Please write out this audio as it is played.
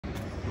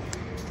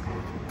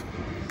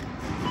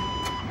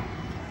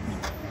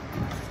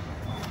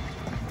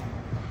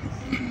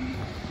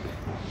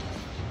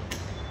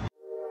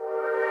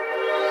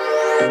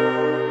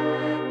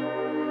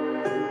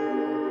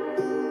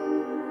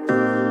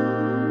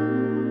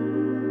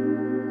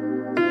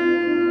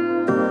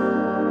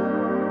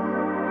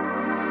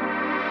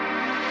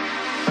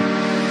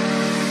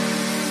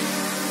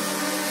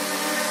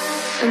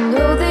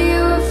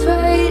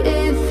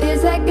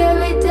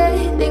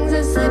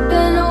You're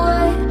slipping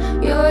away,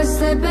 you're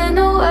slipping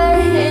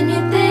away, and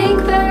you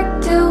think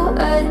back to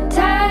a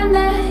time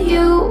that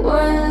you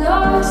were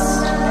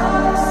lost.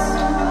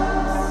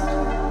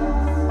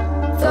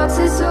 Thoughts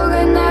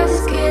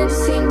disorganized, can't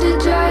seem to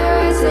dry your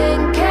eyes,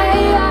 and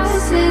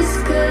chaos is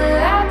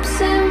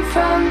collapsing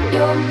from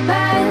your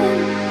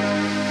mind.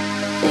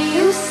 And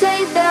you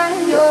say that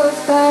you're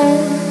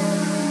fine,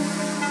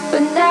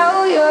 but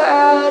now you're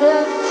out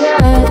of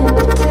time.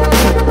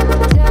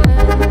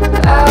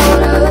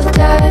 Out of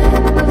time.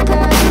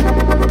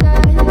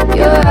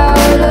 You're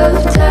out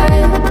of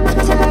time.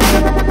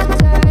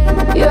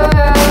 You're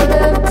out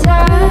of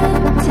time.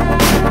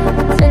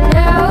 And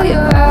now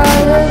you're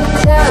out of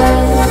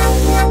time.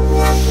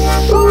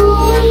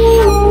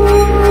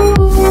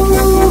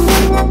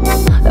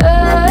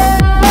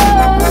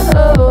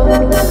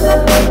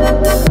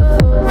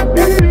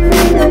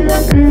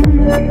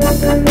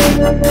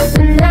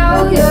 And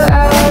now you're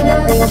out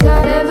of time.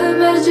 Never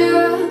measure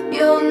up,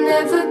 you'll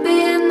never be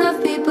enough.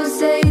 People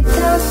say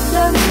tough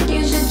love,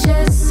 you should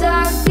just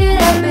suck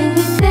it up. And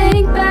you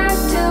think back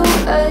to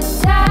a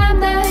time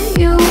that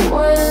you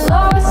were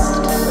lost.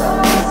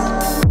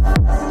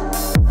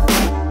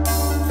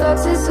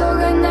 Thoughts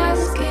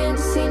disorganized, can't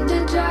seem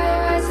to dry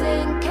your eyes,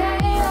 and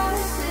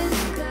chaos is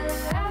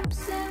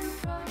collapsing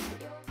from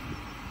your...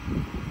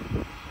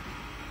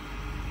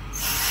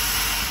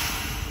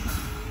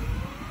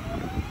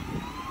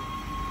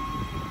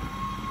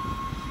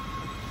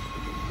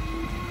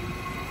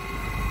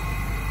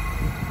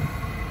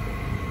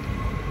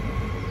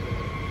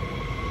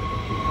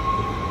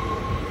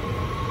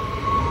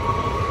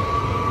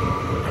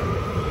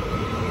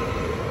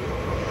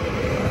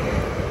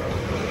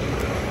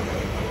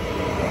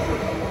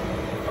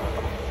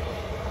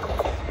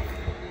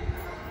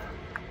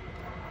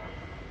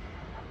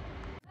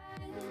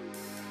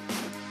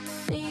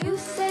 You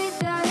say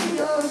that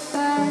you're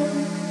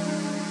fine,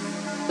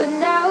 but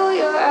now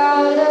you're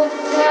out of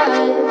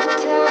time.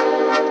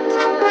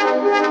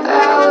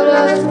 Out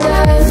of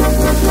time.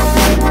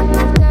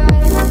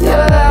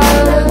 You're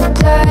out of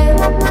time.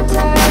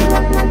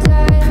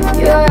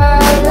 You're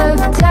out of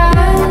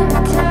time.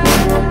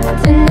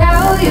 And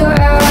now you're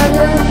out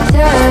of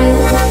time.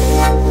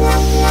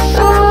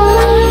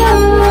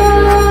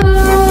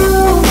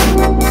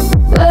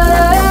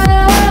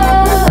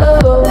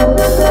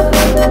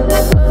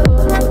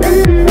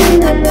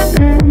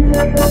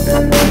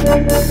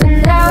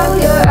 Now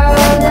you're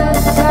out of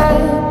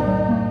time.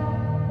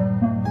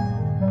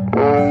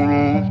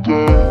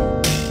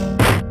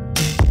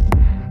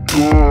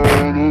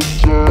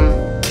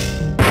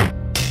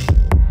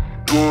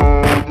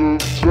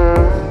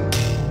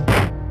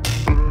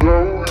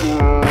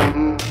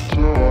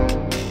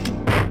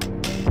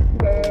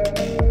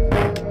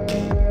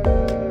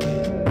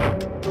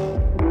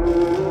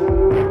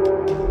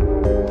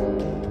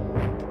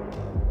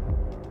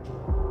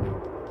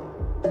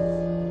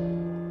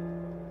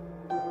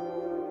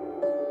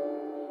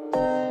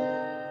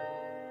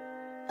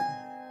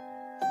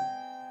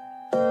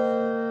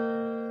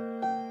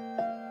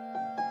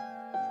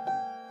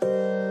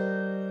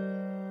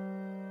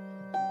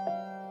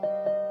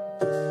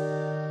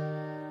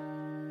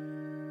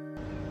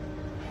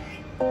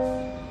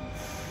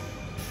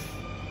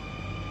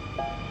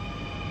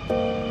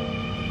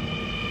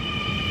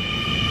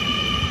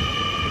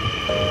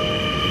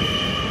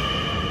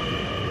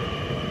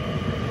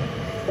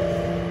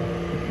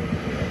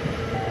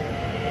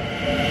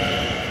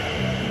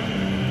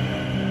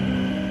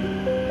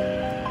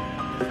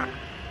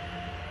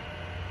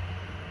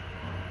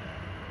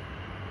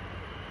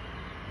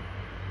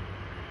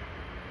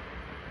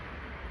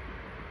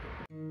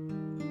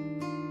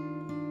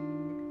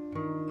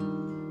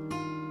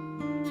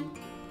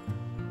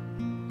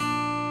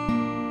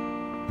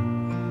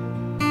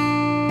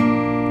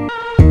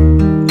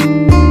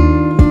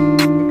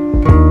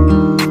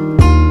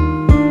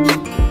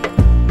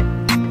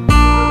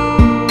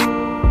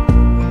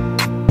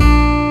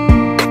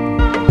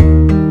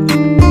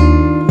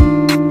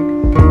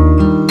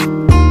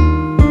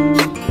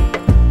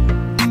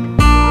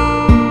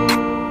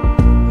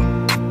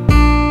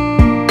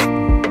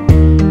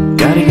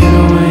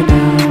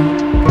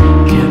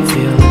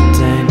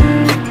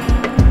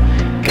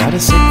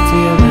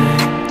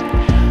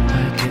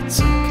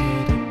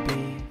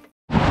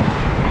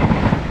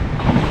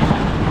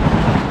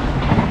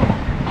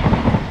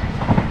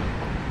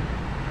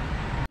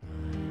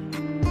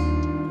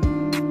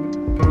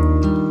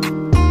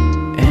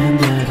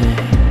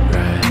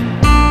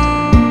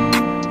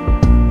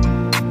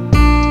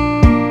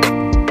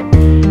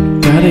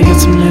 Gotta get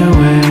some new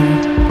air,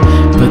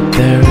 but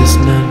there is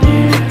none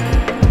here.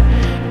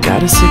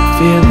 Got a sick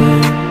feeling